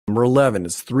Number 11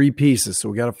 is 3 pieces, so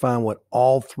we got to find what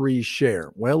all 3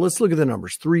 share. Well, let's look at the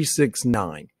numbers. 3, 6,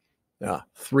 9.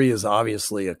 3 is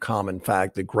obviously a common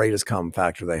fact, the greatest common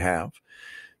factor they have.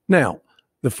 Now,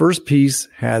 the first piece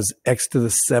has x to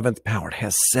the 7th power. It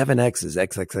has 7 x's,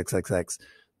 x, x, x, x, x.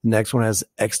 The next one has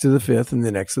x to the 5th and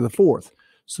then x to the 4th.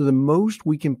 So the most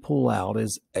we can pull out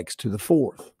is x to the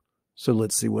 4th. So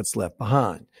let's see what's left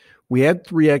behind. We had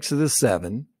 3x to the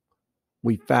 7.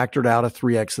 We factored out a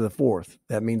 3x to the 4th.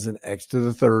 That means an x to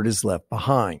the 3rd is left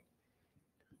behind.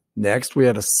 Next, we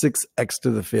had a 6x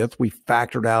to the 5th. We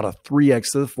factored out a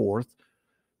 3x to the 4th.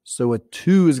 So a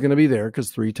 2 is going to be there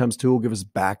because 3 times 2 will give us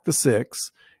back the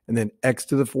 6. And then x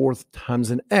to the 4th times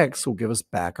an x will give us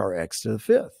back our x to the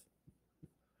 5th.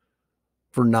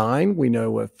 For 9, we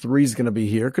know a 3 is going to be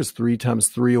here because 3 times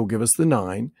 3 will give us the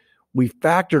 9. We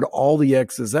factored all the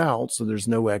x's out, so there's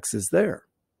no x's there.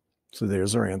 So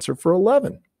there's our answer for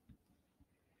 11.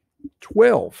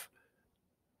 12,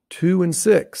 2 and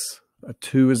 6. A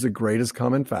 2 is the greatest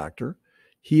common factor.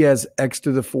 He has x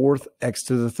to the 4th, x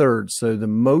to the 3rd. So the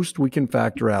most we can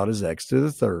factor out is x to the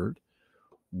 3rd.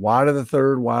 Y to the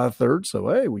 3rd, y to the 3rd. So,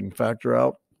 hey, we can factor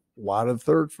out y to the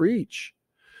 3rd for each.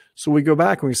 So we go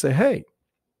back and we say, hey,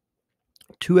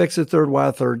 2x to the 3rd, y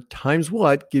to the 3rd times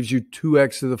what gives you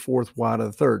 2x to the 4th, y to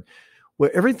the 3rd. Well,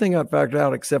 everything got factored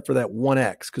out except for that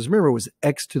 1x, because remember, it was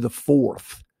x to the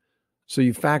 4th. So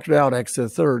you factored out x to the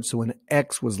 3rd, so an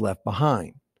x was left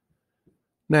behind.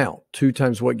 Now, 2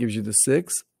 times what gives you the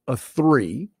 6? A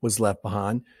 3 was left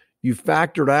behind. You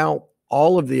factored out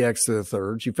all of the x to the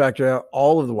 3rds. You factored out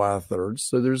all of the y to the 3rds,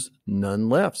 so there's none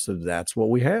left. So that's what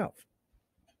we have.